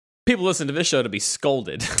People listen to this show to be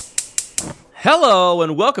scolded. Hello,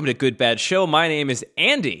 and welcome to Good Bad Show. My name is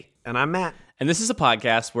Andy. And I'm Matt. And this is a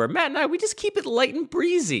podcast where Matt and I, we just keep it light and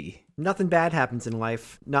breezy. Nothing bad happens in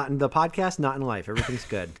life. Not in the podcast, not in life. Everything's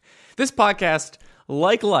good. This podcast,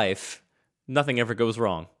 like life, nothing ever goes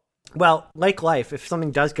wrong. Well, like life, if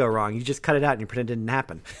something does go wrong, you just cut it out and you pretend it didn't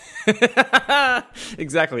happen.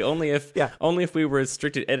 Exactly. Only if we were as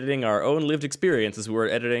strict at editing our own lived experience as we were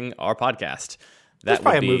editing our podcast. There's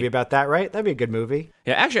probably a movie about that, right? That'd be a good movie.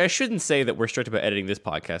 Yeah, actually, I shouldn't say that we're strict about editing this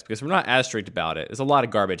podcast because we're not as strict about it. There's a lot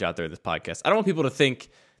of garbage out there in this podcast. I don't want people to think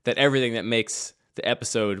that everything that makes the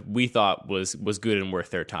episode we thought was good and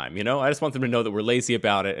worth their time, you know? I just want them to know that we're lazy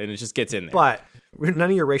about it and it just gets in there. But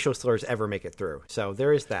none of your racial slurs ever make it through. So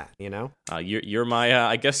there is that, you know? You're my,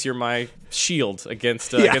 I guess you're my shield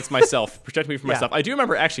against myself. Protect me from myself. I do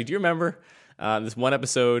remember, actually, do you remember this one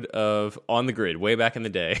episode of On the Grid way back in the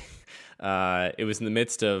day? It was in the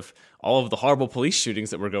midst of all of the horrible police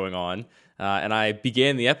shootings that were going on. And I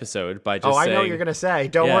began the episode by just saying... I know what you're going to say.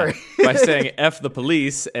 Don't worry. By saying, F the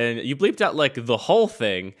police. And you bleeped out, like, the whole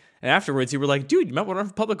thing. And afterwards, you were like, dude, you might want to run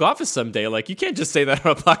for public office someday. Like, you can't just say that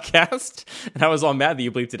on a podcast. And I was all mad that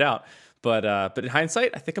you bleeped it out. But in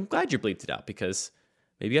hindsight, I think I'm glad you bleeped it out. Because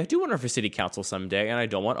maybe I do want to run for city council someday. And I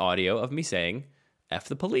don't want audio of me saying, F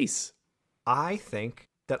the police. I think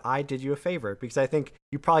that I did you a favor. Because I think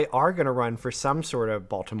you probably are going to run for some sort of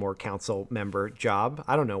Baltimore council member job.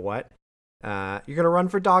 I don't know what. You're going to run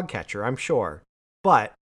for dog catcher, I'm sure.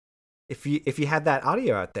 But if you had that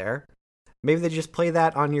audio out there, maybe they just play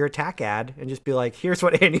that on your attack ad and just be like, here's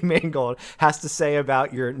what Andy Mangold has to say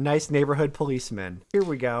about your nice neighborhood policeman. Here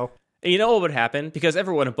we go. And you know what would happen? Because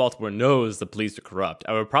everyone in Baltimore knows the police are corrupt.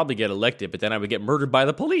 I would probably get elected, but then I would get murdered by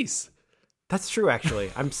the police. That's true,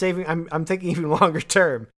 actually. I'm thinking even longer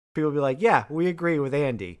term. People would be like, yeah, we agree with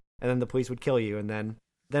Andy. And then the police would kill you. And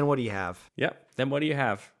then what do you have? Yep. Then what do you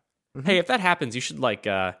have? Mm-hmm. Hey, if that happens, you should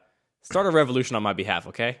start a revolution on my behalf,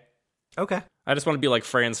 okay? Okay. I just want to be like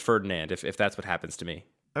Franz Ferdinand if that's what happens to me.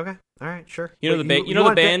 Okay. All right, sure. You know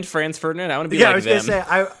the band Franz Ferdinand? I want to be like them. I was going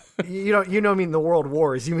to say, you know me in the World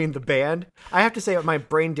Wars, you mean the band? I have to say my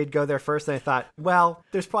brain did go there first, and I thought, well,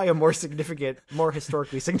 there's probably a more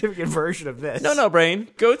historically significant version of this. No, brain.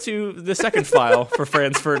 Go to the second file for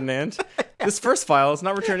Franz Ferdinand. This first file is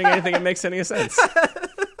not returning anything that makes any sense.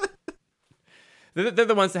 They're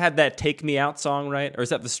the ones that had that "Take Me Out" song, right? Or is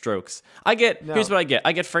that the Strokes? Here's what I get.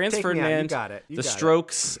 I get Franz Ferdinand, the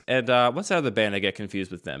Strokes, and what's that other band I get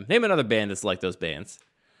confused with them? Name another band that's like those bands.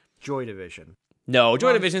 Joy Division. No,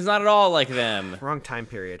 Joy Division is not at all like them. Wrong time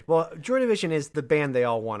period. Well, Joy Division is the band they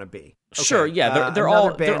all want to be. Okay. Sure, yeah, they're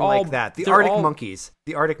like that. The Arctic Monkeys.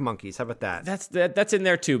 The Arctic Monkeys. How about that? That's in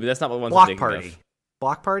there too, but that's not what the ones Block I'm Party. thinking of.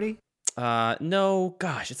 Block Party? No,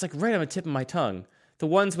 gosh, it's like right on the tip of my tongue. The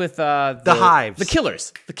ones with the Hives. The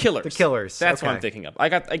Killers. The Killers. That's what I'm thinking of.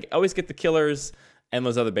 I always get the Killers and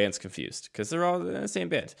those other bands confused because they're all the same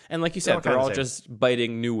band. And like you said, they're all just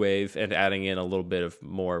biting new wave and adding in a little bit of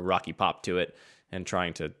more rocky pop to it and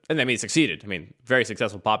trying to. And I mean, it succeeded. I mean, very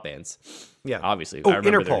successful pop bands. Yeah, obviously. Oh, I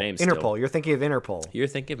remember Interpol. Their names. Interpol. Still. You're thinking of Interpol. You're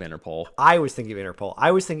thinking of Interpol. I was thinking of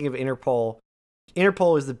Interpol.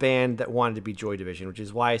 Interpol is the band that wanted to be Joy Division, which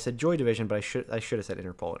is why I said Joy Division, but I should have said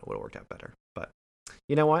Interpol and it would have worked out better. But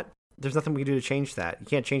you know what? There's nothing we can do to change that. You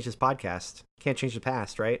can't change this podcast. You can't change the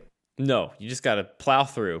past, right? No, you just got to plow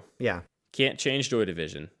through. Yeah. Can't change Joy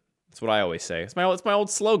Division. That's what I always say. It's my old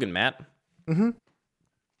slogan, Matt. Mm-hmm. All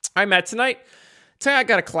right, Matt, tonight I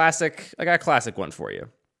got a classic one for you.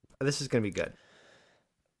 This is going to be good.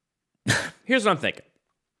 Here's what I'm thinking.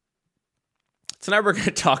 Tonight we're going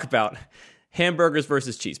to talk about hamburgers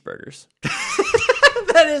versus cheeseburgers.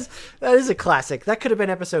 That is a classic. That could have been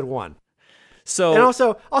episode 1. So, and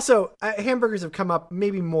also, hamburgers have come up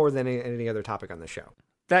maybe more than any other topic on the show.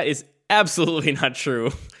 That is absolutely not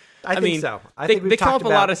true. I think so. They come up a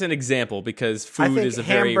lot as an example because food is a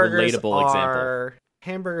very relatable example.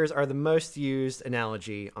 Hamburgers are the most used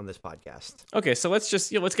analogy on this podcast. Okay, so let's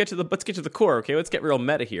get to the core. Okay, let's get real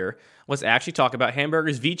meta here. Let's actually talk about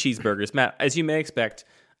hamburgers v cheeseburgers. Matt, as you may expect,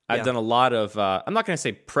 I've done a lot of. I'm not going to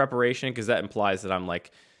say preparation because that implies that I'm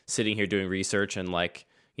like sitting here doing research and like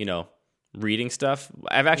reading stuff.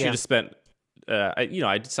 I've actually just spent. I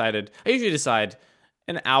usually decide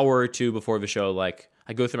an hour or two before the show. Like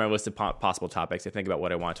I go through my list of possible topics. I think about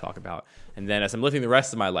what I want to talk about, and then as I'm living the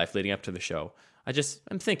rest of my life leading up to the show,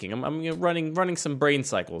 I'm thinking. I'm running some brain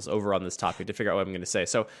cycles over on this topic to figure out what I'm going to say.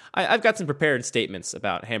 So I've got some prepared statements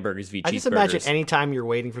about hamburgers v cheeseburgers. I just imagine anytime you're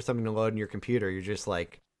waiting for something to load in your computer, you're just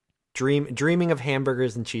like dreaming of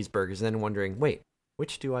hamburgers and cheeseburgers, and then wondering, wait,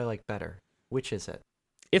 which do I like better? Which is it?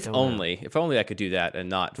 If only I could do that and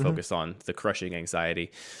not focus on the crushing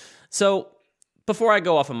anxiety. So before I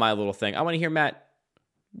go off on my little thing, I want to hear, Matt,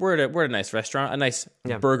 we're at a nice restaurant, a nice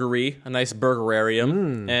burgery, a nice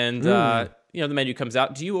burgerarium, and the menu comes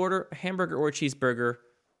out. Do you order a hamburger or a cheeseburger?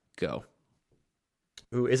 Go.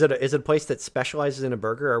 Ooh, is it a place that specializes in a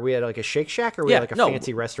burger? Are we at like a Shake Shack or are we at like a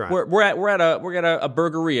fancy restaurant? We're at a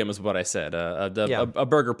burgerium is what I said. A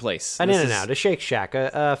burger place. An In-N-Out, a Shake Shack,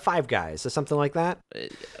 a Five Guys, or something like that.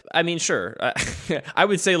 I mean, sure. I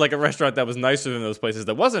would say like a restaurant that was nicer than those places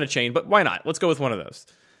that wasn't a chain, but why not? Let's go with one of those.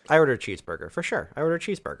 I ordered a cheeseburger for sure. I ordered a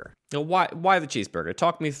cheeseburger. Now, why the cheeseburger?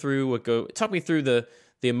 Talk me through the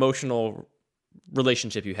emotional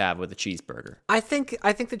relationship you have with the cheeseburger. I think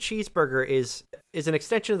the cheeseburger is an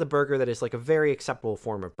extension of the burger that is like a very acceptable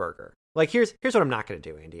form of burger. Like here's what I'm not going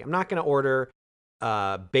to do, Andy. I'm not going to order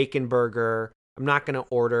a bacon burger. I'm not going to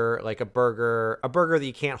order like a burger that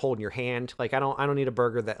you can't hold in your hand. Like I don't need a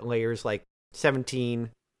burger that layers like 17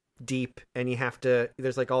 deep and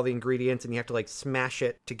there's like all the ingredients and you have to like smash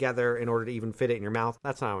it together in order to even fit it in your mouth.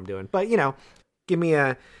 That's not what I'm doing. But give me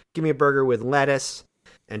a burger with lettuce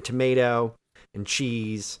and tomato and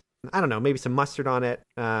cheese. I don't know, maybe some mustard on it,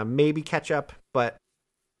 maybe ketchup, but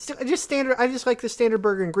still, just standard. I just like the standard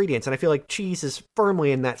burger ingredients, and I feel like cheese is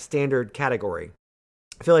firmly in that standard category.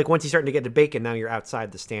 I feel like once you start to get to bacon, now you're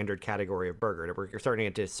outside the standard category of burger. You're starting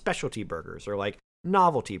to get to specialty burgers or like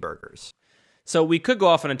novelty burgers. So we could go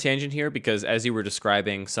off on a tangent here because as you were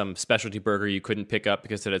describing some specialty burger you couldn't pick up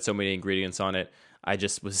because it had so many ingredients on it, I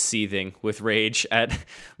just was seething with rage at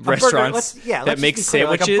restaurants that make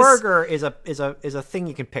sandwiches. Like a burger is a thing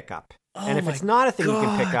you can pick up, and if it's not a thing you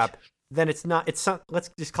can pick up, then it's not.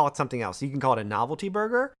 Let's just call it something else. You can call it a novelty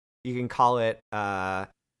burger. You can call it a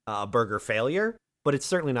burger failure, but it's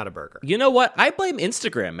certainly not a burger. You know what? I blame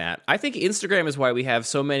Instagram, Matt. I think Instagram is why we have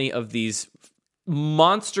so many of these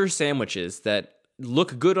monster sandwiches that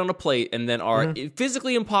look good on a plate and then are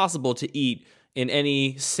physically impossible to eat in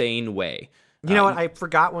any sane way. You know what? I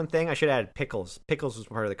forgot one thing. I should have added pickles. Pickles was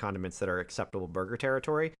part of the condiments that are acceptable burger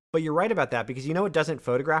territory. But you're right about that because you know it doesn't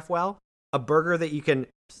photograph well? A burger that you can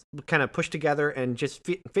kind of push together and just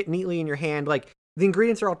fit neatly in your hand. Like the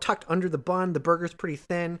ingredients are all tucked under the bun. The burger's pretty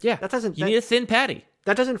thin. Yeah, you need a thin patty.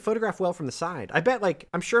 That doesn't photograph well from the side. I bet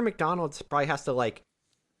I'm sure McDonald's probably has to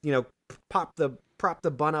prop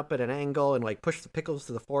the bun up at an angle and like push the pickles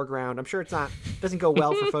to the foreground. I'm sure doesn't go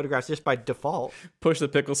well for photographs just by default. Push the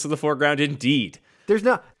pickles to the foreground, indeed.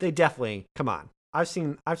 They definitely, come on. I've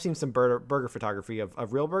seen some burger photography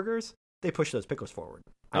of real burgers. They push those pickles forward.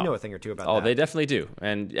 I know a thing or two about that. Oh, they definitely do.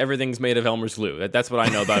 And everything's made of Elmer's glue. That's what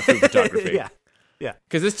I know about food photography. Yeah.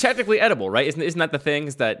 Because it's technically edible, right? Isn't that the thing?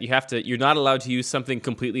 Is that you're not allowed to use something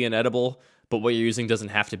completely inedible, but what you're using doesn't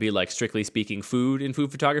have to be like strictly speaking food in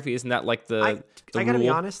food photography. Isn't that like the I gotta rule? be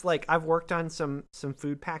honest, like I've worked on some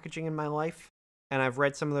food packaging in my life and I've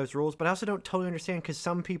read some of those rules, but I also don't totally understand because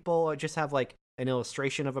some people just have like an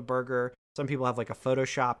illustration of a burger. Some people have like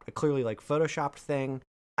a clearly like photoshopped thing.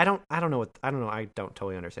 I don't know. I don't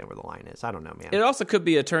totally understand where the line is. I don't know, man. It also could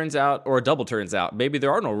be a turns out or a double turns out. Maybe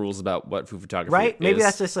there are no rules about what food photography right? Maybe is.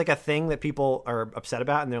 that's just like a thing that people are upset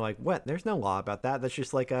about, and they're like, "What? There's no law about that. That's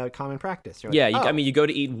just like a common practice." You're like, I mean, you go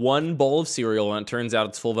to eat one bowl of cereal, and it turns out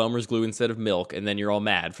it's full of Elmer's glue instead of milk, and then you're all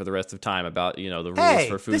mad for the rest of time about the rules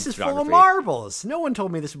for food photography. This is full of marbles. No one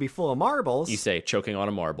told me this would be full of marbles. You say choking on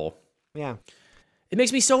a marble. Yeah, it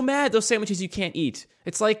makes me so mad. Those sandwiches you can't eat.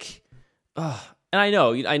 It's like, and I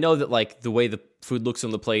know that like the way the food looks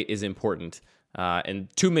on the plate is important.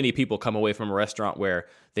 And too many people come away from a restaurant where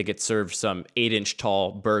they get served some 8-inch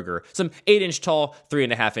tall burger, some 8-inch tall,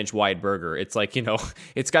 3.5-inch wide burger. It's like,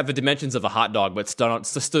 it's got the dimensions of a hot dog, but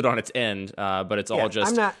stood on its end. But it's all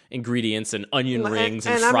just ingredients and onion rings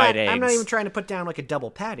and fried eggs. I'm not even trying to put down like a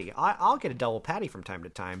double patty. I'll get a double patty from time to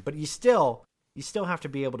time, but you still have to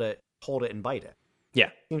be able to hold it and bite it. Yeah.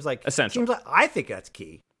 Seems like essential. I think that's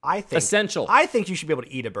key. Essential. I think you should be able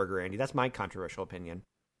to eat a burger, Andy. That's my controversial opinion.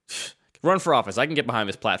 Run for office. I can get behind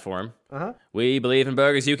this platform. Uh-huh. We believe in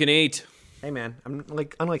burgers you can eat. Hey, man.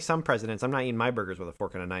 Unlike some presidents, I'm not eating my burgers with a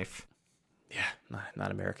fork and a knife. Yeah, not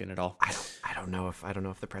American at all. I don't know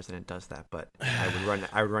if the president does that, but I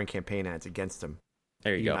would run campaign ads against him.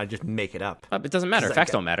 There you go. I'd just make it up. It doesn't matter.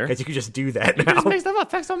 Facts don't matter. Because you could just do that now. You can just make stuff up.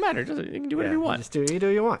 Facts don't matter. You can do whatever you want. You do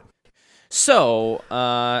what you want. So,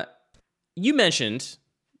 you mentioned,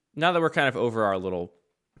 now that we're kind of over our little,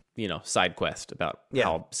 side quest about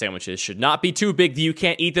how sandwiches should not be too big that you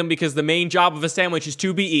can't eat them because the main job of a sandwich is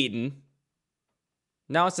to be eaten.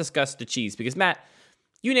 Now let's discuss the cheese because, Matt,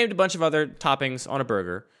 you named a bunch of other toppings on a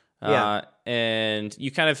burger. And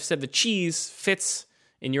you kind of said the cheese fits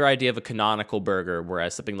in your idea of a canonical burger,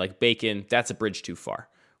 whereas something like bacon, that's a bridge too far.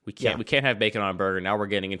 We can't have bacon on a burger. Now we're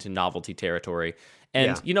getting into novelty territory.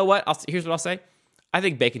 And you know what? Here's what I'll say. I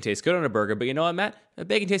think bacon tastes good on a burger, but you know what, Matt?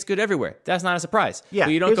 Bacon tastes good everywhere. That's not a surprise. Yeah,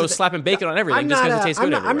 but you don't go slapping bacon on everything just because it tastes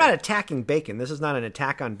good everywhere. I'm not attacking bacon. This is not an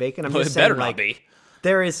attack on bacon. I'm just it saying, better not be.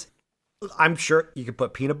 There is, I'm sure you could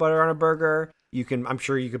put peanut butter on a burger. I'm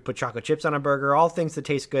sure you could put chocolate chips on a burger. All things that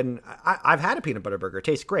taste good. And I've had a peanut butter burger. It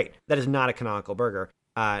tastes great. That is not a canonical burger.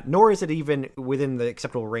 Nor is it even within the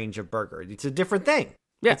acceptable range of burger. It's a different thing.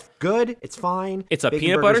 Yeah. It's good. It's fine. It's a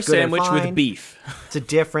peanut butter sandwich with beef. It's a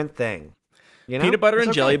different thing. You know? Peanut butter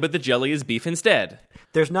and jelly, but the jelly is beef instead.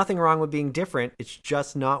 There's nothing wrong with being different. It's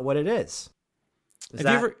just not what it is. Is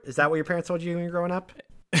that what your parents told you when you were growing up?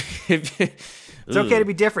 It's okay to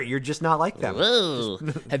be different. You're just not like them.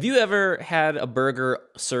 Have you ever had a burger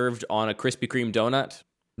served on a Krispy Kreme donut?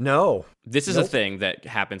 No. This is a thing that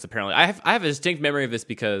happens, apparently. I have a distinct memory of this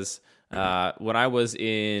because when I was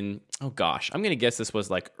in, I'm going to guess this was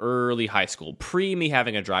like early high school, pre me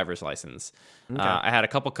having a driver's license. Okay. I had a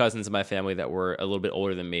couple cousins in my family that were a little bit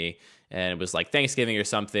older than me, and it was like Thanksgiving or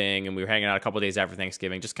something, and we were hanging out a couple days after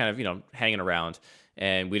Thanksgiving, just kind of, hanging around.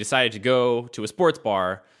 And we decided to go to a sports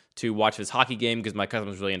bar to watch this hockey game because my cousin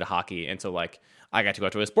was really into hockey. And so, I got to go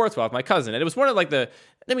out to a sports bar with my cousin. And it was one of,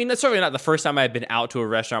 that's certainly not the first time I had been out to a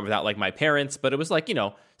restaurant without, my parents, but it was,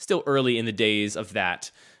 still early in the days of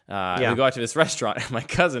that. We go out to this restaurant, and my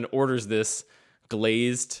cousin orders this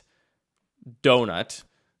glazed donut,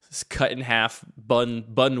 this cut in half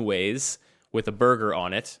bun ways with a burger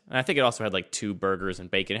on it. And I think it also had, 2 burgers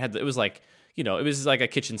and bacon. It was like a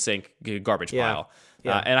kitchen sink garbage pile.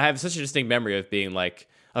 Yeah. And I have such a distinct memory of being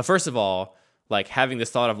first of all, having this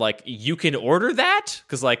thought of you can order that?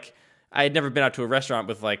 Because I had never been out to a restaurant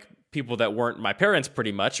with people that weren't my parents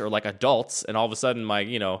pretty much, or adults. And all of a sudden my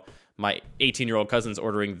 18-year-old cousin's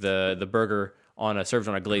ordering the burger served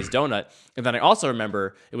on a glazed donut. And then I also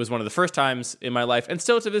remember it was one of the first times in my life, and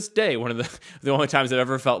still to this day, one of the only times I've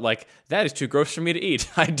ever felt that is too gross for me to eat.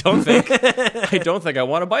 I don't think I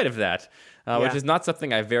want a bite of that, which is not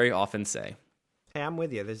something I very often say. Hey, I'm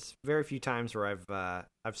with you. There's very few times where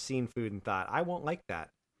I've seen food and thought I won't like that.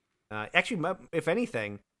 Actually, if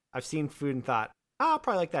anything, I've seen food and thought I'll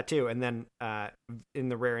probably like that too. And then in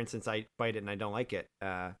the rare instance I bite it and I don't like it,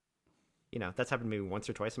 that's happened to me once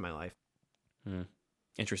or twice in my life.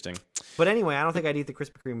 Interesting. But anyway, I don't think I'd eat the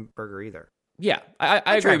Krispy Kreme burger either. Yeah,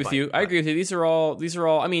 I agree with you. I agree with you. These are all. These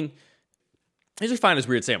are fine as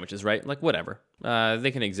weird sandwiches, right? Whatever.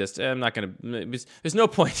 They can exist. I'm not going to... There's no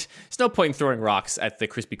point in throwing rocks at the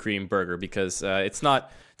Krispy Kreme burger because it's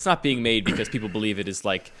not being made because people believe it is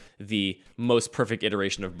the most perfect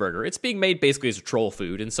iteration of burger. It's being made basically as a troll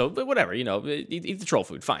food, and so whatever, eat the troll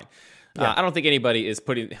food, fine. Yeah. I don't think anybody is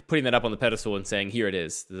putting that up on the pedestal and saying, here it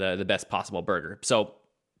is, the best possible burger. So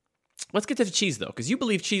let's get to the cheese, though, because you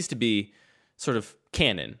believe cheese to be sort of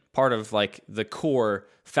canon, part of the core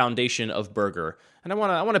foundation of burger, and I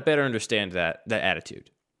want to better understand that attitude.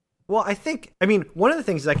 Well, one of the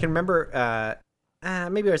things is I can remember,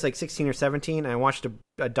 maybe I was 16 or 17, and I watched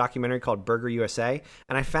a documentary called Burger USA,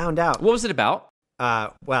 and I found out. What was it about?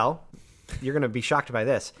 Well, you're going to be shocked by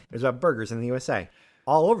this. It was about burgers in the USA,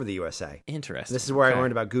 all over the USA. Interesting. This is where I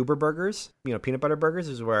learned about Goober burgers, peanut butter burgers.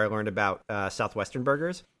 This is where I learned about Southwestern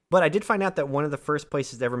burgers. But I did find out that one of the first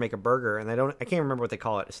places to ever make a burger, and I can't remember what they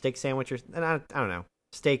call it, a steak sandwich, and I don't know,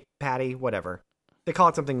 steak patty, whatever. They call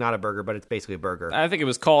it something not a burger, but it's basically a burger. I think it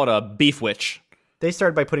was called a beef witch. They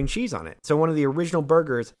started by putting cheese on it. So one of the original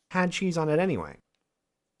burgers had cheese on it anyway.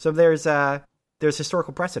 So there's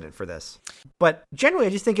historical precedent for this. But generally, I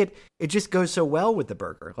just think it just goes so well with the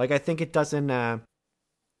burger. I think it's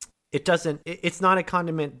not a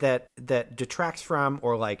condiment that detracts from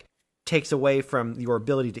or takes away from your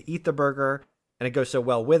ability to eat the burger, and it goes so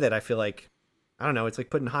well with it. I feel I don't know, it's like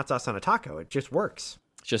putting hot sauce on a taco. It just works.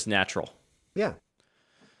 It's just natural. Yeah.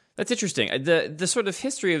 That's interesting. The sort of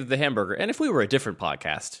history of the hamburger, and if we were a different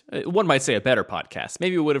podcast, one might say a better podcast,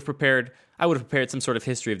 maybe I would have prepared some sort of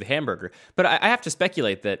history of the hamburger. But I have to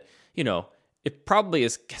speculate that, it probably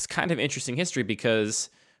has kind of interesting history because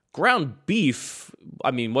ground beef,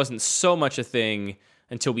 wasn't so much a thing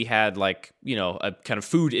until we had a kind of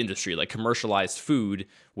food industry, commercialized food,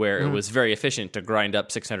 where it was very efficient to grind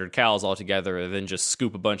up 600 cows all together and then just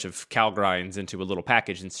scoop a bunch of cow grinds into a little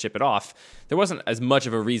package and ship it off. There wasn't as much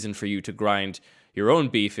of a reason for you to grind your own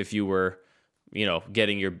beef if you were,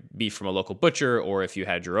 getting your beef from a local butcher, or if you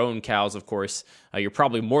had your own cows, of course. You're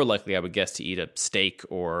probably more likely, I would guess, to eat a steak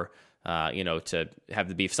or to have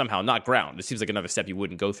the beef somehow not ground. It seems like another step you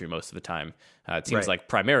wouldn't go through most of the time. It seems like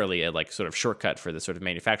primarily a like sort of shortcut for the sort of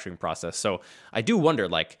manufacturing process. So I do wonder,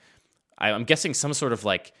 like, I'm guessing some sort of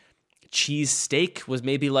like cheese steak was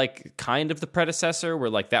maybe like kind of the predecessor, where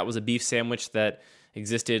like that was a beef sandwich that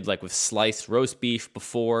existed like with sliced roast beef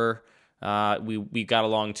before we got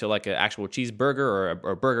along to like an actual cheeseburger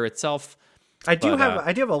or a burger itself. I do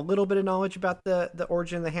have a little bit of knowledge about the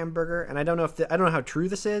origin of the hamburger, and I don't know how true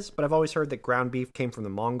this is, but I've always heard that ground beef came from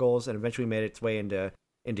the Mongols and eventually made its way into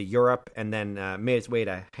Europe and then made its way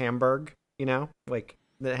to Hamburg. Like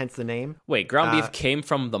hence the name. Wait, ground beef came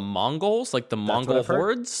from the Mongols, like the Mongol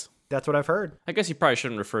hordes? That's what I've heard. I guess you probably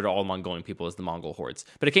shouldn't refer to all Mongolian people as the Mongol hordes,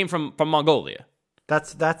 but it came from Mongolia.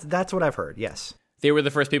 That's what I've heard. Yes, they were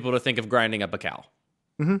the first people to think of grinding up a cow.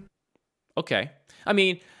 Mm-hmm. Okay, I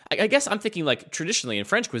mean, I guess I'm thinking like traditionally in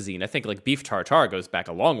French cuisine, I think like beef tartare goes back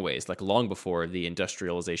a long ways, like long before the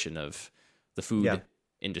industrialization of the food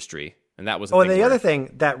industry. And that was the other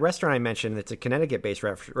thing, that restaurant I mentioned, it's a Connecticut-based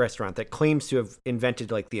restaurant that claims to have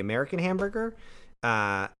invented like the American hamburger,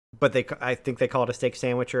 but I think they call it a steak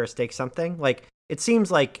sandwich or a steak something. Like it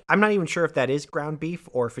seems like I'm not even sure if that is ground beef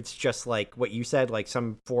or if it's just like what you said, like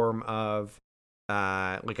some form of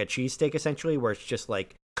like a cheesesteak essentially, where it's just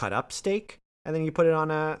like cut up steak. And then you put it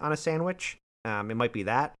on a sandwich. It might be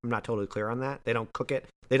that. I'm not totally clear on that. They don't cook it.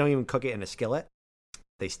 They don't even cook it in a skillet.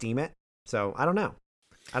 They steam it. So I don't know.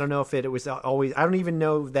 I don't know if it was always. I don't even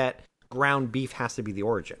know that ground beef has to be the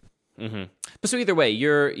origin. Mm-hmm. But so either way,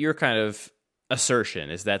 your kind of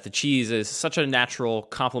assertion is that the cheese is such a natural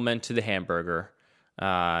complement to the hamburger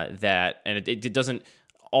that it doesn't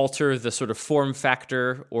alter the sort of form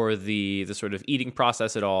factor or the sort of eating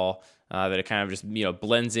process at all. That it kind of just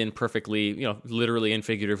blends in perfectly, literally and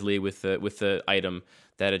figuratively with the item.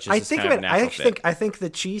 That it just is kind of a natural fit. I think the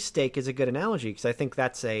cheese steak is a good analogy because I think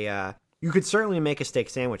that's you could certainly make a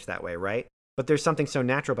steak sandwich that way, right? But there's something so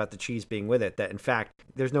natural about the cheese being with it that in fact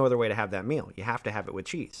there's no other way to have that meal. You have to have it with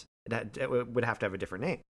cheese. It would have to have a different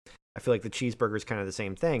name. I feel like the cheeseburger is kind of the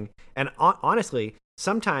same thing. And honestly,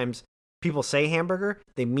 sometimes people say hamburger,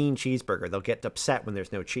 they mean cheeseburger. They'll get upset when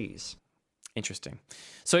there's no cheese. Interesting.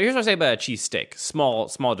 So here's what I say about a cheesesteak.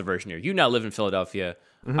 Small diversion here. You now live in Philadelphia.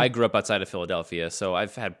 Mm-hmm. I grew up outside of Philadelphia, so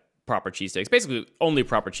I've had proper cheesesteaks. Basically, only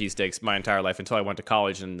proper cheesesteaks my entire life until I went to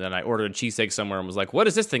college, and then I ordered a cheesesteak somewhere and was like, what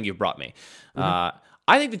is this thing you brought me? Mm-hmm.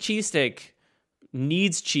 I think the cheesesteak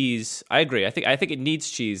needs cheese. I agree. I think it needs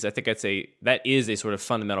cheese. I think that is a sort of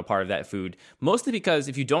fundamental part of that food, mostly because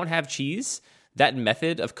if you don't have cheese, that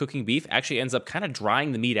method of cooking beef actually ends up kind of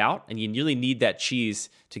drying the meat out, and you really need that cheese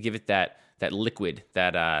to give it that liquid,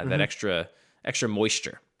 that extra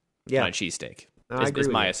moisture on a cheesesteak. Is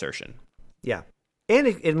my assertion. Yeah,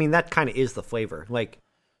 and that kind of is the flavor. Like,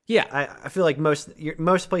 yeah, I feel like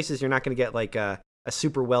most places you're not going to get like a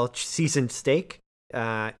super well seasoned steak.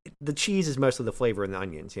 The cheese is mostly the flavor in the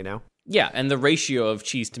onions, Yeah, and the ratio of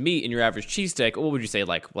cheese to meat in your average cheesesteak, what would you say,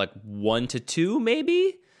 like 1 to 2,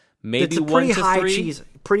 maybe? Maybe it's a 1 to 3.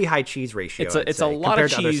 Pretty high cheese ratio. It's a lot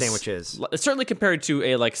of cheese. To other sandwiches. Certainly compared to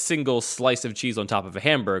a single slice of cheese on top of a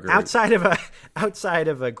hamburger. Outside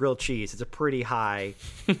of a grilled cheese, it's a pretty high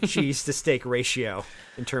cheese to steak ratio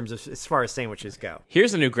in terms of as far as sandwiches go.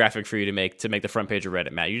 Here's a new graphic for you to make the front page of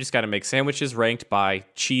Reddit, Matt. You just got to make sandwiches ranked by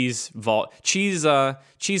cheese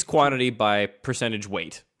quantity by percentage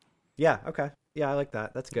weight. Yeah. Okay. Yeah, I like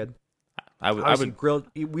that. That's good. I would grilled.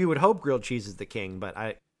 We would hope grilled cheese is the king, but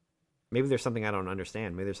maybe there's something I don't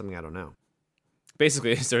understand. Maybe there's something I don't know.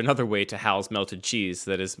 Basically, is there another way to house melted cheese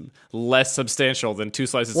that is less substantial than 2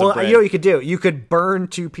 slices of bread? Well, you know what you could do? You could burn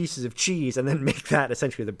 2 pieces of cheese and then make that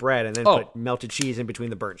essentially the bread and then put melted cheese in between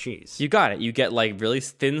the burnt cheese. You got it. You get really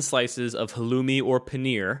thin slices of halloumi or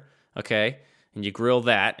paneer, okay? And you grill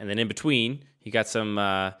that, and then in between, you got some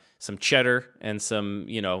cheddar and some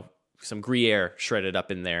Gruyere shredded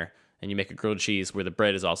up in there, and you make a grilled cheese where the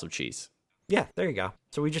bread is also cheese. Yeah, there you go.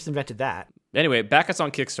 So we just invented that. Anyway, back us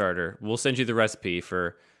on Kickstarter. We'll send you the recipe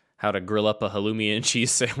for how to grill up a halloumi and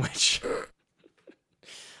cheese sandwich. I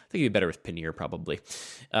think it'd be better with paneer, probably.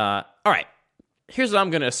 All right. Here's what I'm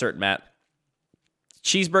going to assert, Matt.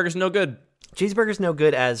 Cheeseburger's no good. Cheeseburger's no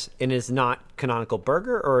good as in is not canonical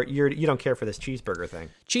burger, or you don't care for this cheeseburger thing?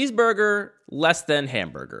 Cheeseburger less than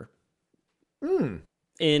hamburger.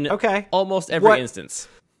 In almost every instance.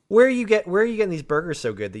 Where are you getting these burgers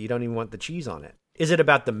so good that you don't even want the cheese on it? Is it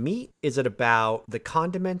about the meat? Is it about the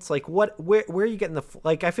condiments? Like where are you getting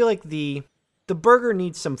I feel like the burger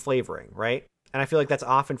needs some flavoring, right? And I feel like that's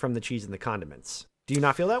often from the cheese and the condiments. Do you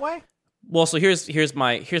not feel that way? Well, so here's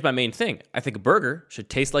my main thing. I think a burger should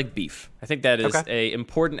taste like beef. I think that is a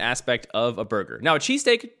important aspect of a burger. Now, a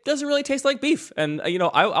cheesesteak doesn't really taste like beef, and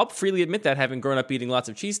I'll freely admit that, having grown up eating lots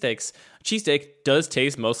of cheesesteaks, cheesesteak does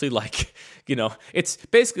taste mostly like, it's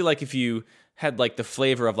basically like if you had like the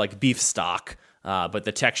flavor of like beef stock, but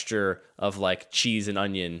the texture of like cheese and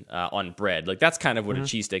onion on bread. Like that's kind of what a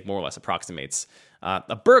cheesesteak more or less approximates.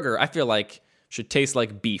 A burger, I feel like, should taste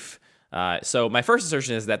like beef. So my first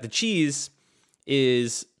assertion is that the cheese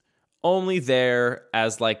is only there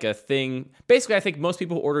as like a thing. Basically, I think most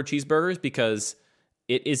people order cheeseburgers because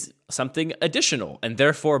it is something additional and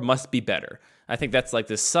therefore must be better. I think that's like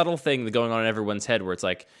this subtle thing going on in everyone's head where it's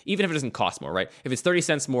like, even if it doesn't cost more, right? If it's 30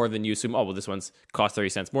 cents more, then you assume, oh, well, this one's cost 30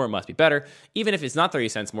 cents more, it must be better. Even if it's not 30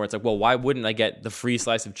 cents more, it's like, well, why wouldn't I get the free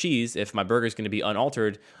slice of cheese if my burger is going to be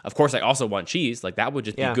unaltered? Of course, I also want cheese. Like that would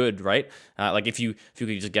just be good, right? Like if you could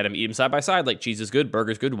just get them, eat them side by side, like cheese is good,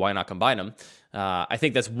 burger's good, why not combine them? I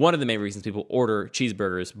think that's one of the main reasons people order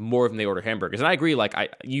cheeseburgers more than they order hamburgers. And I agree, like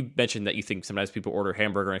you mentioned that you think sometimes people order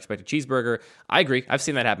hamburger and expect a cheeseburger. I agree. I've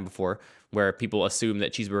seen that happen before, where people assume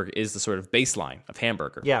that cheeseburger is the sort of baseline of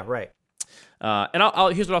hamburger. Yeah, right. And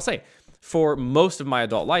here's what I'll say. For most of my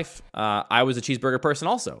adult life, I was a cheeseburger person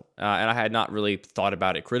also, and I had not really thought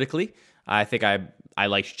about it critically. I think I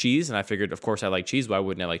liked cheese, and I figured, of course, I like cheese. Why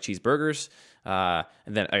wouldn't I like cheeseburgers? And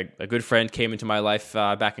then a good friend came into my life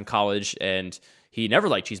back in college, and he never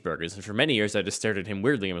liked cheeseburgers. And for many years, I just stared at him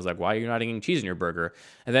weirdly and was like, why are you not eating cheese in your burger?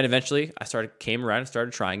 And then eventually, came around and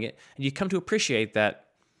started trying it, and you come to appreciate that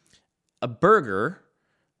a burger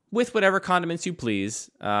with whatever condiments you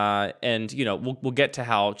please, and we'll get to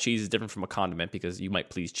how cheese is different from a condiment because you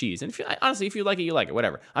might please cheese. And honestly, if you like it, you like it,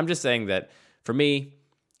 whatever. I'm just saying that for me,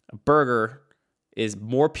 a burger is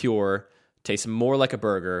more pure, tastes more like a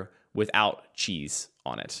burger without cheese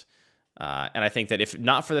on it. And I think that if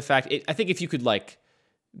not for the fact, I think if you could like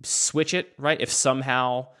switch it, right? If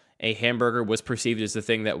somehow a hamburger was perceived as the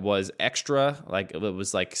thing that was extra, like it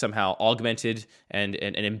was like somehow augmented and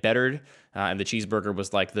embittered, and the cheeseburger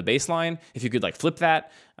was like the baseline. If you could like flip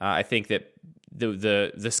that, I think that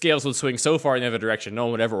the scales would swing so far in the other direction. No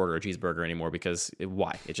one would ever order a cheeseburger anymore because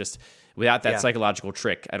why? It just without that psychological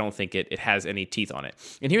trick, I don't think it has any teeth on it.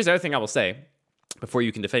 And here's the other thing I will say before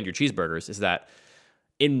you can defend your cheeseburgers is that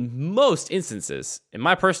in most instances, in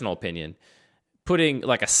my personal opinion, putting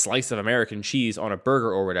like a slice of American cheese on a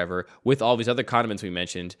burger or whatever with all these other condiments we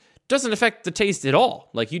mentioned doesn't affect the taste at all.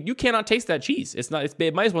 Like you cannot taste that cheese. It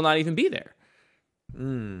might as well not even be there.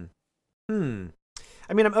 I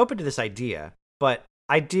mean, I'm open to this idea, but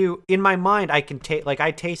I do, in my mind, I can taste, like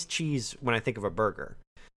I taste cheese when I think of a burger.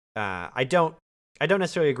 I don't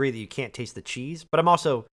necessarily agree that you can't taste the cheese, but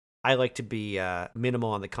I like to be minimal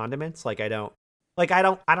on the condiments. Like I don't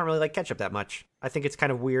really like ketchup that much. I think it's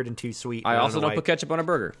kind of weird and too sweet. I also don't put ketchup on a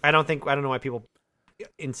burger. I don't know why people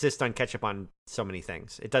insist on ketchup on so many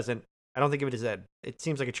things. I don't think of it as it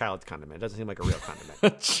seems like a child's condiment. It doesn't seem like a real condiment. A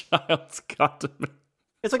child's condiment.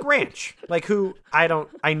 It's like ranch. Like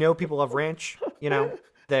I know people love ranch,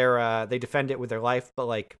 they defend it with their life, but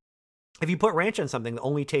like if you put ranch on something, the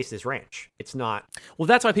only taste is ranch. It's not. Well,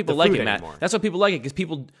 that's why people like it, Matt. Anymore. That's why people like it because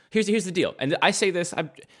people. Here's the deal, and I say this.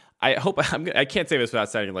 I hope I can't say this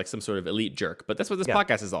without sounding like some sort of elite jerk, but that's what this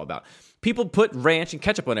podcast is all about. People put ranch and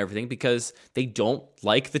ketchup on everything because they don't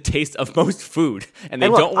like the taste of most food, and they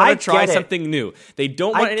don't want to try something new. They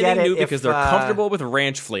don't want anything new because they're comfortable with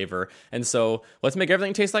ranch flavor, and so let's make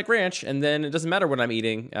everything taste like ranch, and then it doesn't matter what I'm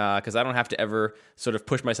eating because I don't have to ever sort of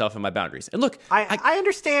push myself in my boundaries. And look, I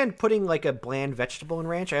understand putting like a bland vegetable in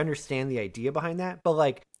ranch. I understand the idea behind that, but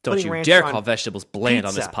like. Don't you dare call vegetables bland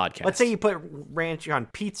on this podcast. Let's say you put ranch on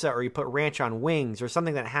pizza or you put ranch on wings or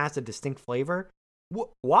something that has a distinct flavor.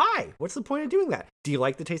 Why? What's the point of doing that? Do you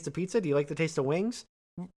like the taste of pizza? Do you like the taste of wings?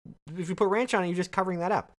 If you put ranch on it, you're just covering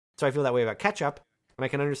that up. So I feel that way about ketchup, and I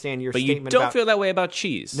can understand your statement But you don't feel that way about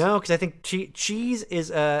cheese. No, because I think cheese is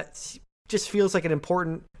just feels like an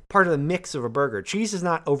important part of the mix of a burger. Cheese is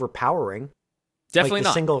not overpowering. Definitely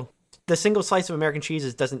not. The single slice of American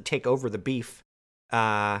cheese doesn't take over the beef.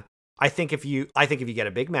 I think if you get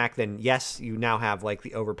a Big Mac, then yes, you now have like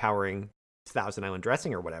the overpowering Thousand Island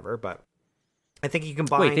dressing or whatever. But I think you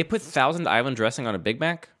combine. Wait, they put Thousand Island dressing on a Big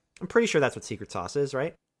Mac? I'm pretty sure that's what secret sauce is,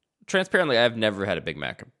 right? Transparently, I've never had a Big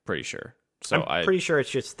Mac. I'm pretty sure. So I'm pretty sure it's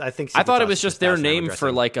just. I thought it was just their name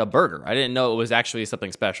for like a burger. I didn't know it was actually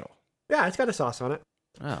something special. Yeah, it's got a sauce on it.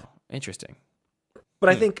 Oh, interesting. But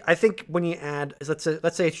I think when you add, let's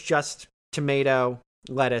say it's just tomato,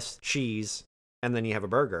 lettuce, cheese, and then you have a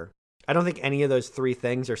burger. I don't think any of those three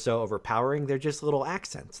things are so overpowering. They're just little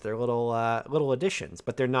accents. They're little additions,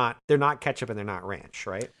 but they're not ketchup and they're not ranch,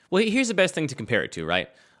 right? Well, here's the best thing to compare it to, right?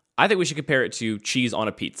 I think we should compare it to cheese on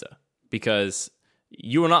a pizza, because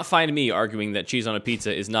you will not find me arguing that cheese on a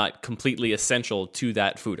pizza is not completely essential to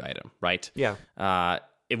that food item, right? Yeah.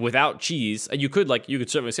 Without cheese, you could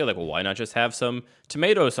certainly say, like, well, why not just have some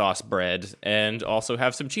tomato sauce bread and also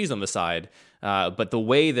have some cheese on the side? But the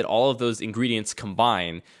way that all of those ingredients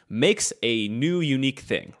combine makes a new, unique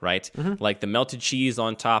thing, right? Mm-hmm. Like the melted cheese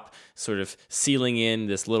on top, sort of sealing in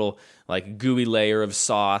this little like gooey layer of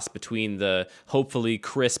sauce between the hopefully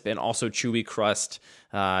crisp and also chewy crust.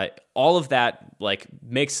 All of that like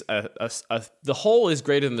makes the whole is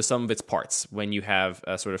greater than the sum of its parts when you have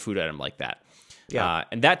a sort of food item like that. Yeah.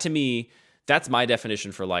 And that to me, that's my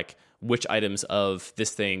definition for like which items of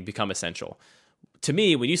this thing become essential. To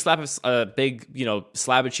me, when you slap a big,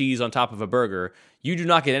 slab of cheese on top of a burger, you do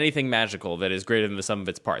not get anything magical that is greater than the sum of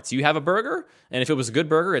its parts. You have a burger, and if it was a good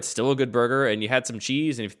burger, it's still a good burger, and you had some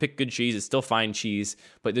cheese, and if you pick good cheese, it's still fine cheese.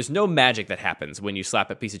 But there's no magic that happens when you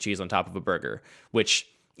slap a piece of cheese on top of a burger, which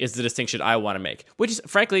is the distinction I want to make. Which,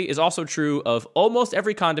 frankly, is also true of almost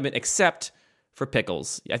every condiment except for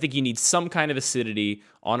pickles. I think you need some kind of acidity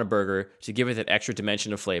on a burger to give it that extra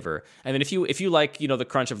dimension of flavor. And then if you like, the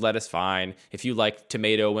crunch of lettuce, fine. If you like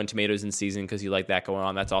tomato when tomato's in season because you like that going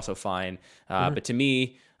on, that's also fine. But to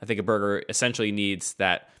me, I think a burger essentially needs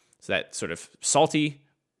that sort of salty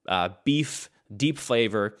beef, deep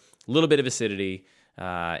flavor, a little bit of acidity,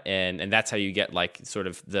 and that's how you get like sort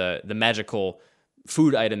of the magical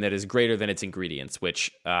food item that is greater than its ingredients,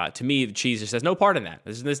 which to me, the cheese just has no part in that.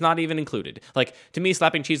 It's not even included. Like, to me,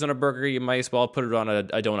 slapping cheese on a burger, you might as well put it on a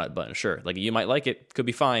donut bun. Sure, like, you might like it, could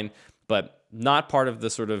be fine, but not part of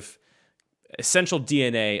the sort of essential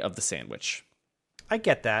DNA of the sandwich. I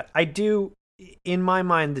get that. I do, in my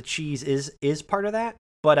mind, the cheese is part of that,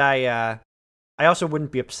 but I also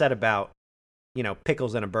wouldn't be upset about,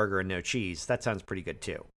 pickles in a burger and no cheese. That sounds pretty good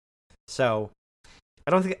too. So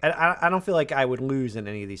I don't feel like I would lose in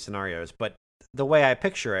any of these scenarios, but the way I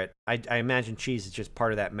picture it, I imagine cheese is just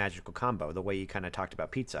part of that magical combo, the way you kind of talked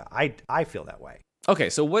about pizza. I feel that way. Okay,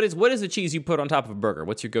 so what is the cheese you put on top of a burger?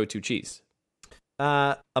 What's your go-to cheese?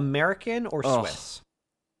 American or Swiss?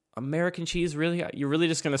 American cheese, really? You're really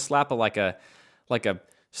just going to slap a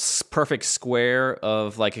perfect square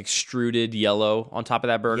of like extruded yellow on top of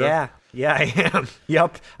that burger? Yeah, I am.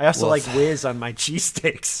 Yep. I also like whiz on my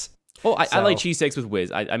cheesesteaks. Oh, I like cheesesteaks with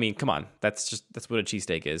whiz. I mean, come on, that's what a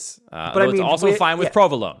cheesesteak is. But I mean, it's also fine with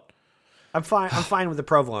provolone. I'm fine with the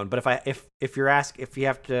provolone. But if I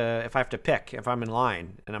have to pick, if I'm in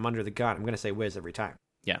line and I'm under the gun, I'm going to say whiz every time.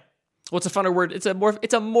 Yeah. Well, it's a funner word. It's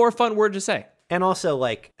a more fun word to say. And also,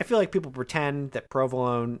 like, I feel like people pretend that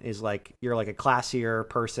provolone is like you're like a classier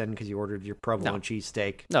person because you ordered your provolone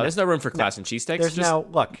cheesesteak. No, there's no room for class in cheesesteaks.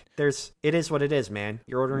 It is what it is, man.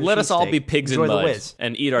 You're ordering. Let a us all be pigs in mud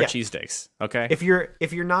and eat our Yeah. cheesesteaks. Okay. If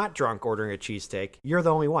you're not drunk ordering a cheesesteak, you're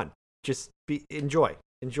the only one. Just enjoy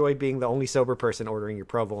being the only sober person ordering your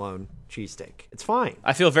provolone cheesesteak. It's fine.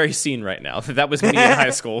 I feel very seen right now. That was me in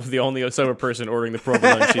high school, the only sober person ordering the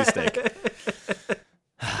provolone cheesesteak.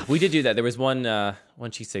 We did do that. There was one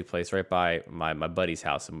cheesesteak place right by my buddy's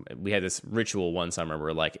house, and we had this ritual one summer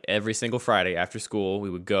where, like, every single Friday after school, we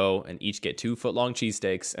would go and each get 2-foot-long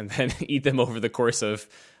cheesesteaks and then eat them over the course of,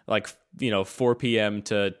 4 p.m.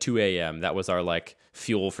 to 2 a.m. That was our,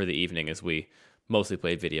 fuel for the evening as we mostly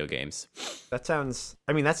played video games. That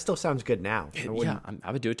still sounds good now. Yeah,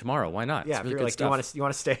 I would do it tomorrow. Why not? Yeah, it's really if you're good like, stuff. you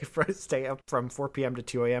want to stay up from 4 p.m. to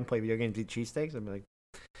 2 a.m., play video games, eat cheesesteaks, I'm like,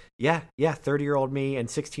 yeah, 30-year-old me and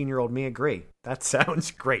 16-year-old me agree. That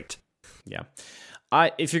sounds great. Yeah.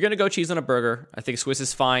 If you're going to go cheese on a burger, I think Swiss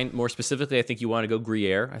is fine. More specifically, I think you want to go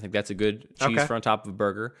Gruyere. I think that's a good cheese for on top of a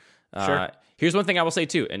burger. Sure. Here's one thing I will say,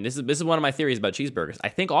 too, and this is one of my theories about cheeseburgers. I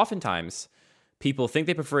think oftentimes people think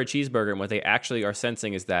they prefer a cheeseburger, and what they actually are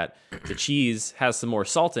sensing is that the cheese has some more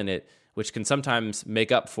salt in it, which can sometimes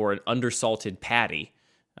make up for an undersalted patty.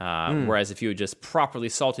 Whereas if you had just properly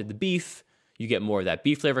salted the beef, you get more of that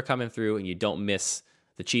beef flavor coming through, and you don't miss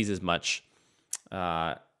the cheese as much.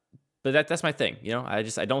 But that's my thing. I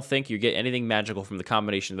don't think you get anything magical from the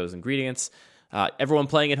combination of those ingredients. Everyone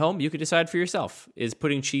playing at home, you could decide for yourself: is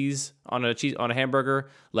putting cheese on a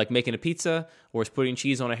hamburger like making a pizza, or is putting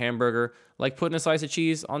cheese on a hamburger like putting a slice of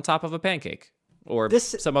cheese on top of a pancake, or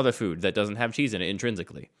some other food that doesn't have cheese in it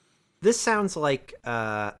intrinsically. This sounds like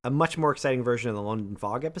a much more exciting version of the London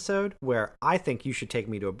Fog episode, where I think you should take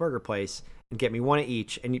me to a burger place and get me one of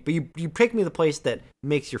each, but you pick me the place that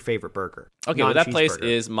makes your favorite burger. Okay, well, that place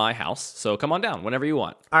is my house, so come on down whenever you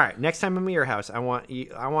want. All right, next time I'm at your house, I want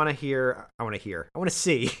to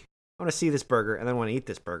see this burger, and then I want to eat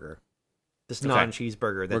this burger, this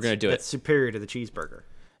non-cheeseburger. We're gonna do it. That's superior to the cheeseburger.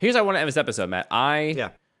 Here's how I want to end this episode, Matt. I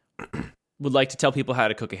would like to tell people how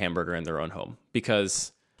to cook a hamburger in their own home,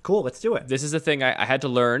 because cool, let's do it. This is a thing I had to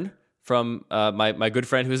learn from my good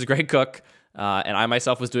friend who's a great cook, and I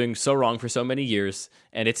myself was doing so wrong for so many years,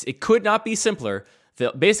 and it could not be simpler.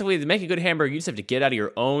 Basically, to make a good hamburger, you just have to get out of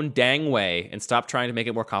your own dang way and stop trying to make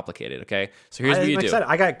it more complicated, okay? So here's what you do.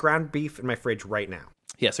 I got ground beef in my fridge right now.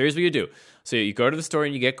 Yeah, so here's what you do. So you go to the store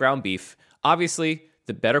and you get ground beef. Obviously,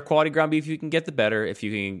 the better quality ground beef you can get, the better. If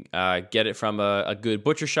you can get it from a good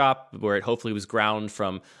butcher shop where it hopefully was ground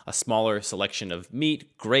from a smaller selection of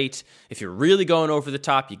meat, great. If you're really going over the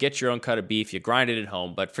top, you get your own cut of beef, you grind it at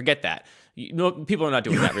home, but forget that. People are not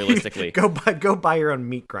doing that realistically. Go buy your own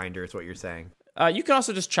meat grinder is what you're saying. You can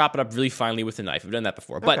also just chop it up really finely with a knife. I've done that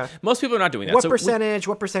before. But most people are not doing that. What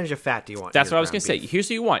percentage of fat do you want? That's what I was going to say. Here's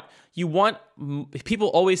what you want. People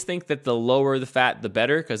always think that the lower the fat, the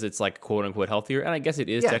better, because it's like quote unquote healthier. And I guess it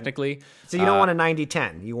is technically. So you don't want a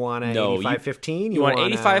 90-10. You want an 85-15? You want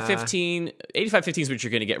 85-15. 85-15 is what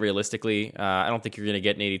you're going to get realistically. I don't think you're going to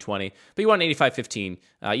get an 80-20. But you want an 85-15.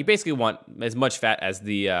 You basically want as much fat as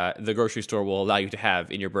the grocery store will allow you to have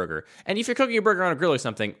in your burger. And if you're cooking your burger on a grill or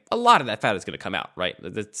something, a lot of that fat is going to come out, right?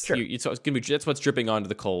 That's sure. That's what's dripping onto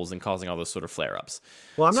the coals and causing all those sort of flare-ups.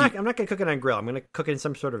 Well, I'm not going to cook it on a grill. I'm going to cook it in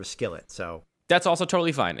some sort of a skillet. So that's also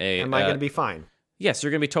totally fine. Am I going to be fine? Yes,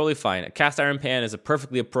 you're going to be totally fine. A cast iron pan is a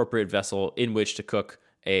perfectly appropriate vessel in which to cook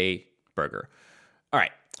a burger. All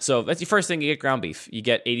right, so that's the first thing. You get ground beef. You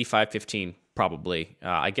get 85-15 probably.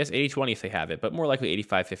 I guess 80-20 if they have it, but more likely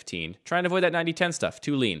 85-15. Try and avoid that 90-10 stuff.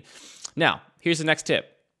 Too lean. Now, here's the next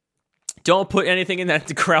tip. Don't put anything in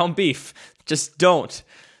that ground beef. Just don't.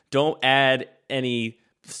 Don't add any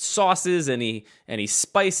sauces, any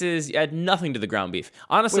spices. You add nothing to the ground beef.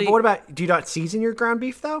 Honestly, but what about, do you not season your ground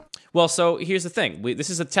beef though? Well, so here's the thing. This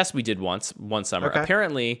is a test we did one summer. Okay.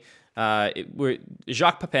 Apparently,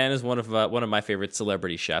 Jacques Pepin is one of my favorite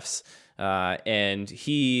celebrity chefs, and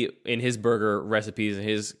he, in his burger recipes and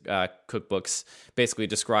his cookbooks, basically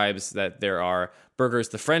describes that there are burgers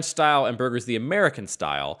the French style and burgers the American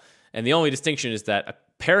style. And the only distinction is that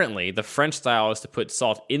apparently the French style is to put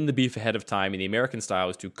salt in the beef ahead of time, and the American style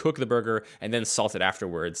is to cook the burger and then salt it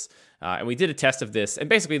afterwards. And we did a test of this, and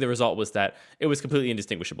basically the result was that it was completely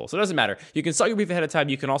indistinguishable. So it doesn't matter. You can salt your beef ahead of time.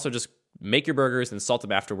 You can also just make your burgers and salt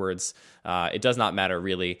them afterwards. It does not matter,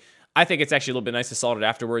 really. I think it's actually a little bit nice to salt it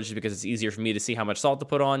afterwards just because it's easier for me to see how much salt to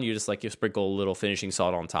put on. You just you sprinkle a little finishing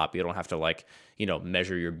salt on top. You don't have to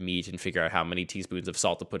measure your meat and figure out how many teaspoons of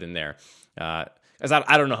salt to put in there. As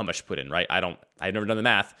I don't know how much to put in, right? I've never done the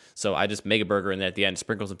math, so I just make a burger and then at the end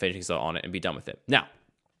sprinkle some finishing salt on it and be done with it. Now,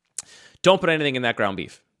 don't put anything in that ground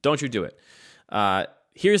beef. Don't you do it.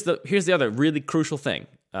 Here's the other really crucial thing.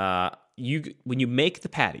 When you make the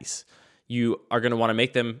patties, you are going to want to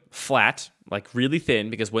make them flat, really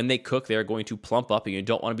thin, because when they cook, they're going to plump up, and you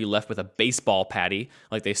don't want to be left with a baseball patty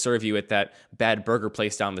like they serve you at that bad burger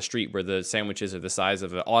place down the street where the sandwiches are the size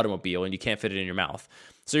of an automobile and you can't fit it in your mouth.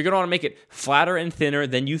 So you're going to want to make it flatter and thinner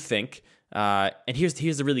than you think. And here's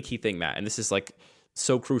the really key thing, Matt, and this is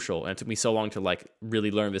so crucial, and it took me so long to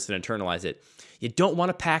really learn this and internalize it. You don't want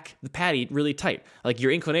to pack the patty really tight.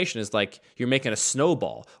 Your inclination is you're making a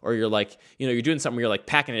snowball, or you're you're doing something where you're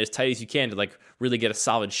packing it as tight as you can to really get a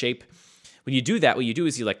solid shape. When you do that, what you do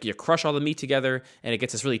is you crush all the meat together, and it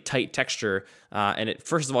gets this really tight texture. And it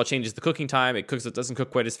first of all changes the cooking time. It doesn't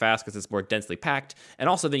cook quite as fast because it's more densely packed, and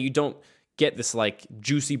also then you don't get this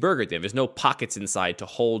juicy burger thing. There's no pockets inside to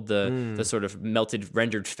hold the sort of melted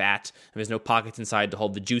rendered fat, and there's no pockets inside to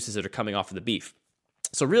hold the juices that are coming off of the beef.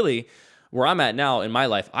 So really, where I'm at now in my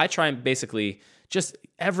life, I try and basically just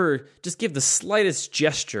give the slightest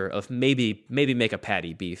gesture of maybe make a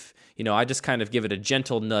patty beef. I just kind of give it a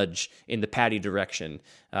gentle nudge in the patty direction,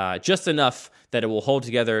 just enough that it will hold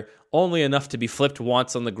together, only enough to be flipped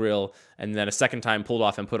once on the grill, and then a second time pulled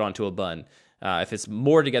off and put onto a bun. If it's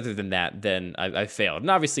more together than that, then I failed. And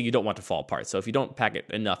obviously, you don't want to fall apart. So if you don't pack it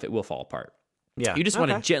enough, it will fall apart. Yeah, you just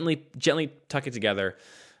want to gently tuck it together.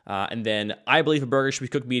 And then I believe a burger should be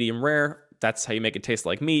cooked medium rare. That's how you make it taste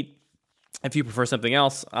like meat. If you prefer something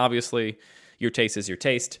else, obviously, your taste is your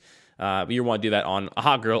taste. But you want to do that on a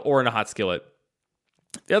hot grill or in a hot skillet.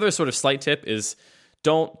 The other sort of slight tip is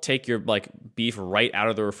don't take your beef right out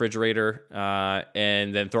of the refrigerator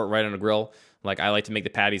and then throw it right on a grill. Like I like to make the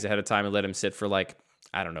patties ahead of time and let them sit for like,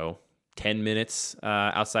 I don't know, 10 minutes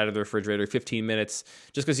outside of the refrigerator, 15 minutes,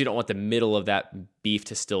 just because you don't want the middle of that beef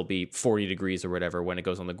to still be 40 degrees or whatever when it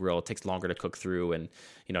goes on the grill. It takes longer to cook through, and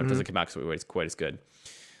it doesn't come out quite as good.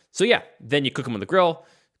 So yeah, then you cook them on the grill,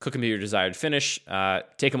 cook them to your desired finish,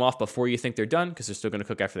 take them off before you think they're done because they're still going to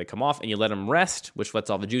cook after they come off, and you let them rest, which lets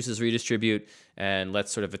all the juices redistribute and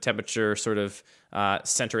lets sort of the temperature sort of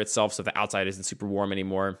center itself so the outside isn't super warm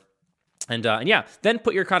anymore. And yeah, then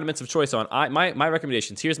put your condiments of choice on. My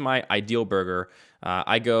recommendations, here's my ideal burger.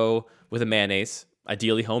 I go with a mayonnaise,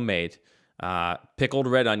 ideally homemade, pickled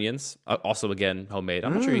red onions, also again homemade.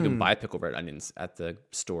 I'm not sure you can buy pickled red onions at the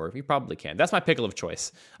store. You probably can. That's my pickle of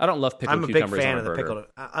choice. I don't love pickled cucumbers on a burger. I'm a big fan of the pickled.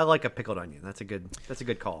 I like a pickled onion. That's a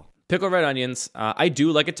good call. Pickled red onions. I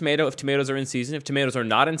do like a tomato if tomatoes are in season. If tomatoes are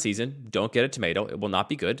not in season, don't get a tomato. It will not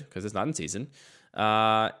be good because it's not in season.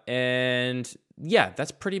 And yeah, that's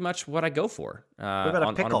pretty much what I go for. What about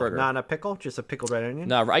a pickle? Not a pickle, just a pickled red onion?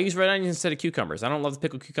 No, I use red onions instead of cucumbers. I don't love the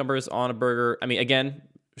pickled cucumbers on a burger. I mean, again,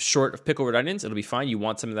 short of pickled red onions, it'll be fine. You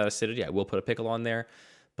want some of that acidity, I will put a pickle on there.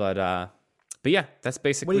 But yeah, that's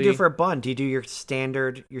basically. What do you do for a bun? Do you do your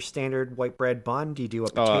standard white bread bun? Do you do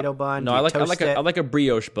a potato bun? No, I like a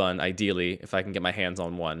brioche bun. Ideally, if I can get my hands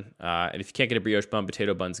on one. And if you can't get a brioche bun,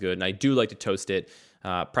 potato bun's good. And I do like to toast it.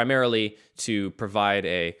 Primarily to provide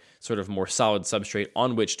a sort of more solid substrate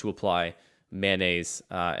on which to apply mayonnaise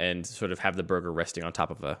and sort of have the burger resting on top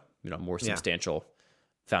of a more substantial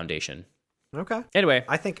foundation. Okay. Anyway,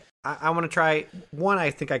 I think I want to try one. I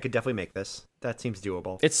think I could definitely make this. That seems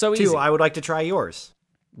doable. It's so easy. 2, I would like to try yours.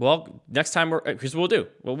 Well, next time here's what we'll do.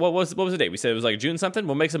 Well, what was the date? We said it was like June something.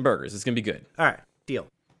 We'll make some burgers. It's gonna be good. All right, deal.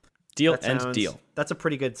 Deal. That's a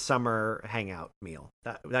pretty good summer hangout meal.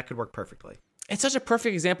 That could work perfectly. It's such a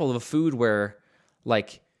perfect example of a food where,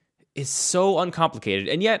 like, it's so uncomplicated,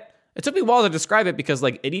 and yet it took me a while to describe it because,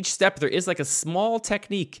 like, at each step there is like a small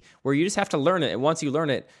technique where you just have to learn it, and once you learn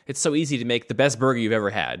it, it's so easy to make the best burger you've ever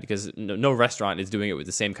had because no restaurant is doing it with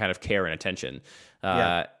the same kind of care and attention.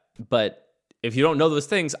 But if you don't know those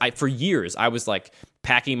things, for years I was like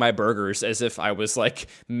packing my burgers as if I was like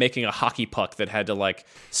making a hockey puck that had to like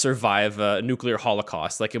survive a nuclear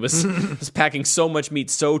holocaust. Like it was packing so much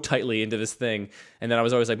meat so tightly into this thing. And then I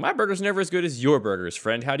was always like, my burger's never as good as your burgers,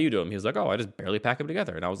 friend. How do you do them? He was like, oh, I just barely pack them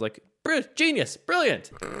together. And I was like, genius,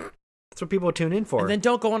 brilliant. That's what people tune in for. And then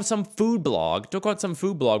don't go on some food blog. Don't go on some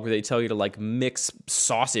food blog where they tell you to like mix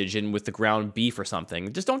sausage in with the ground beef or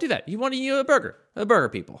something. Just don't do that. You want to eat a burger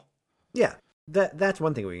people. Yeah. That's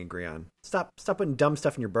one thing we can agree on. Stop putting dumb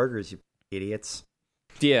stuff in your burgers, you idiots.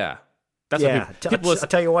 Yeah. That's what people I'll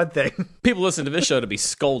tell you one thing. People listen to this show to be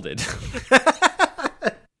scolded.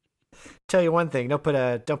 Tell you one thing, don't put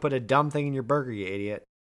a dumb thing in your burger, you idiot.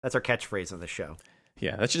 That's our catchphrase on the show.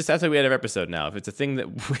 Yeah, that's how we end our episode now. If it's a thing that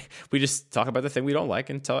we just talk about the thing we don't like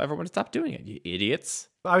and tell everyone to stop doing it, you idiots.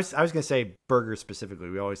 I was going to say burgers specifically.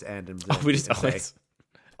 We always end and we just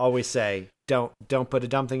always say, don't put a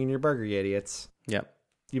dumb thing in your burger, you idiots. Yep.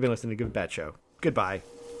 You've been listening to Good Bad Show. Goodbye.